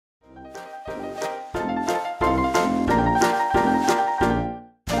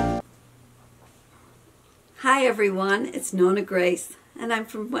Hi everyone, it's NonnaGrace, and I'm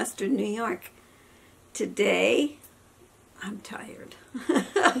from Western New York. Today, I'm tired.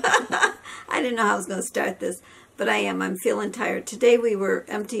 I didn't know how I was going to start this, but I am. I'm feeling tired. Today we were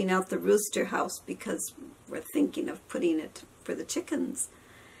emptying out the rooster house because we're thinking of putting it for the chickens.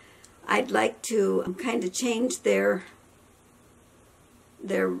 I'd like to kind of change their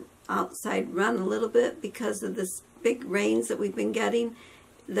outside run a little bit because of this big rains that we've been getting.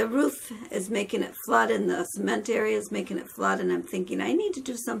 The roof is making it flood and the cement area is making it flood, and I'm thinking I need to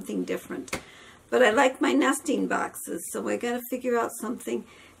do something different. But I like my nesting boxes, so I got to figure out something,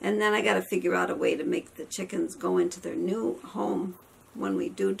 and then I got to figure out a way to make the chickens go into their new home when we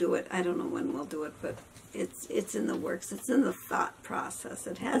do it. I don't know when we'll do it, but it's in the works. It's in the thought process.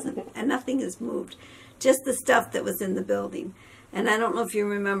 It hasn't, and nothing has moved. Just the stuff that was in the building. And I don't know if you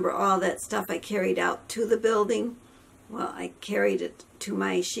remember all that stuff I carried out to the building. Well, I carried it to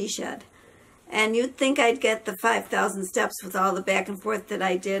my she shed. And you'd think I'd get the 5,000 steps with all the back and forth that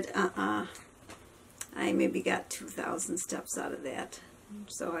I did. I maybe got 2,000 steps out of that.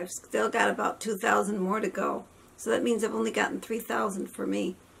 So I've still got about 2,000 more to go. So that means I've only gotten 3,000 for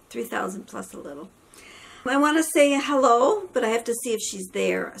me. 3,000 plus a little. I want to say hello, but I have to see if she's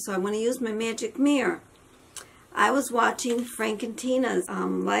there. So I'm going to use my magic mirror. I was watching Frank and Tina's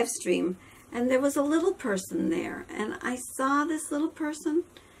live stream, and there was a little person there, and I saw this little person,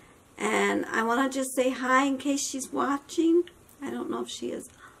 and I want to just say hi in case she's watching. I don't know if she is.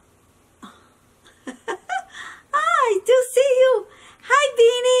 I do see you. Hi,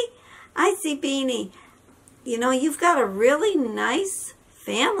 Beanie. I see Beanie. You know, you've got a really nice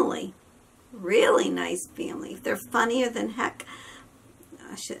family. Really nice family. They're funnier than heck.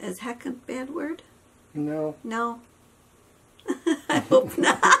 Is heck a bad word? No. No. I hope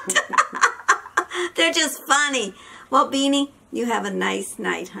not. They're just funny. Well, Beanie, you have a nice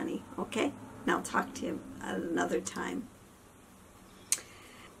night, honey. Okay? And I'll talk to you at another time.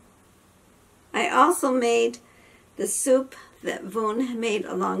 I also made the soup that Voon made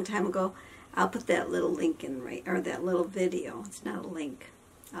a long time ago. I'll put that little link in that little video. It's not a link.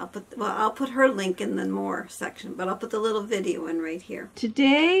 I'll put her link in the more section, but I'll put the little video in right here.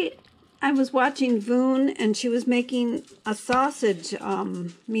 Today I was watching Voon, and she was making a sausage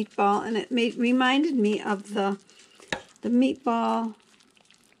meatball, and it reminded me of the meatball,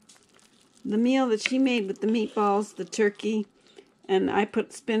 the meal that she made with the meatballs, the turkey, and I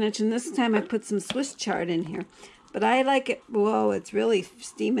put spinach, and this time I put some Swiss chard in here. But I like it. Whoa, it's really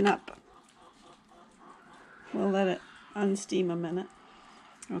steaming up. We'll let it unsteam a minute.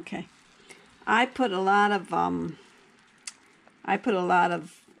 Okay. I put a lot of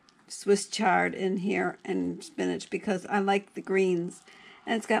Swiss chard in here and spinach because I like the greens.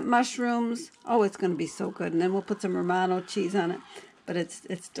 And it's got mushrooms. Oh, it's going to be so good. And then we'll put some Romano cheese on it. But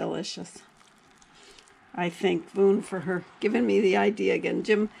it's delicious. I thank Voon for her giving me the idea again.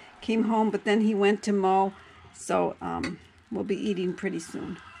 Jim came home, but then he went to mow. So we'll be eating pretty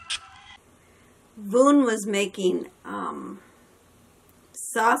soon. Voon was making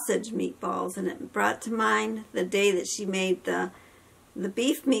sausage meatballs, and it brought to mind the day that she made the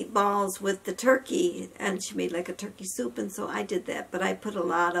beef meatballs with the turkey, and she made like a turkey soup, and so I did that, but I put a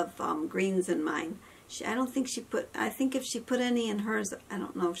lot of greens in mine. I think if she put any in hers, I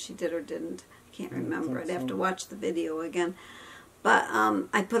don't know if she did or didn't. I can't remember. I'd have to watch the video again. But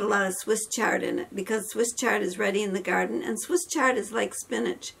I put a lot of Swiss chard in it because Swiss chard is ready in the garden, and Swiss chard is like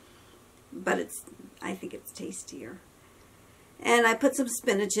spinach, but I think it's tastier. And I put some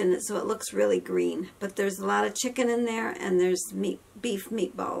spinach in it so it looks really green. But there's a lot of chicken in there, and there's beef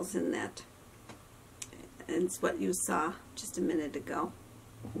meatballs in that. And it's what you saw just a minute ago.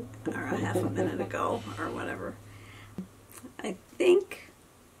 Or a half a minute ago, or whatever. I think,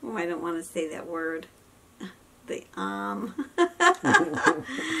 oh, I don't want to say that word. I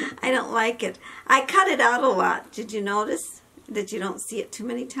don't like it. I cut it out a lot. Did you notice that you don't see it too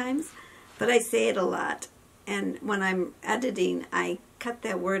many times? But I say it a lot. And when I'm editing, I cut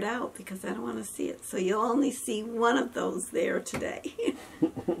that word out because I don't want to see it. So you'll only see one of those there today.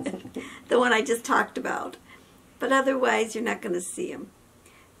 The one I just talked about. But otherwise, you're not going to see them.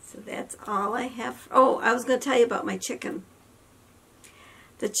 So that's all I have. Oh, I was going to tell you about my chicken.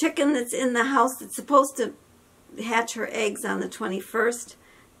 The chicken that's in the house that's supposed to hatch her eggs on the 21st,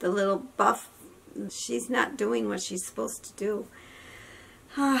 the little buff, she's not doing what she's supposed to do.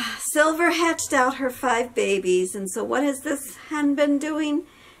 Silver hatched out her 5 babies, and so what has this hen been doing?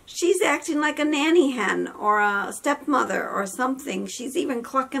 She's acting like a nanny hen or a stepmother or something. She's even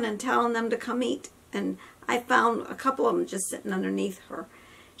clucking and telling them to come eat, and I found a couple of them just sitting underneath her.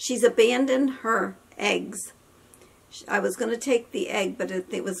 She's abandoned her eggs I was going to take the egg, but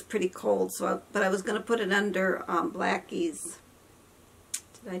it was pretty cold, but I was going to put it under Blackie's.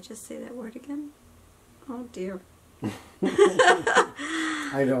 Did I just say that word again? Oh, dear.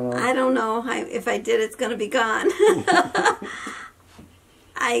 I don't know. I don't know. If I did, it's going to be gone.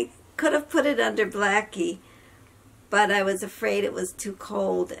 I could have put it under Blackie, but I was afraid it was too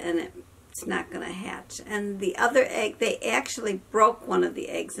cold and it's not going to hatch. And the other egg, they actually broke one of the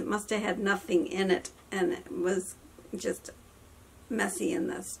eggs. It must have had nothing in it, and it was just messy in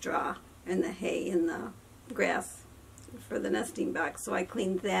the straw, in the hay, in the grass for the nesting box. So I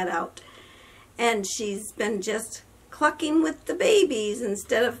cleaned that out. And she's been just clucking with the babies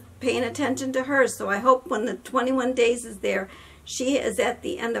instead of paying attention to her. So I hope when the 21 days is there, she is at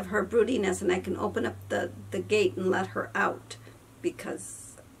the end of her broodiness and I can open up the gate and let her out,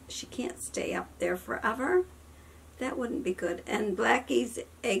 because she can't stay up there forever. That wouldn't be good. And Blackie's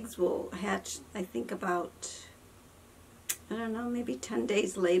eggs will hatch, I think, about, I don't know, maybe 10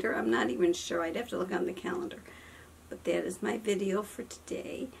 days later. I'm not even sure. I'd have to look on the calendar. But that is my video for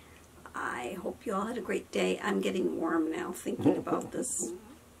today. I hope you all had a great day. I'm getting warm now thinking about this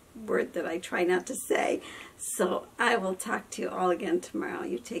word that I try not to say. So I will talk to you all again tomorrow.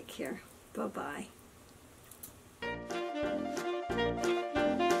 You take care. Bye-bye.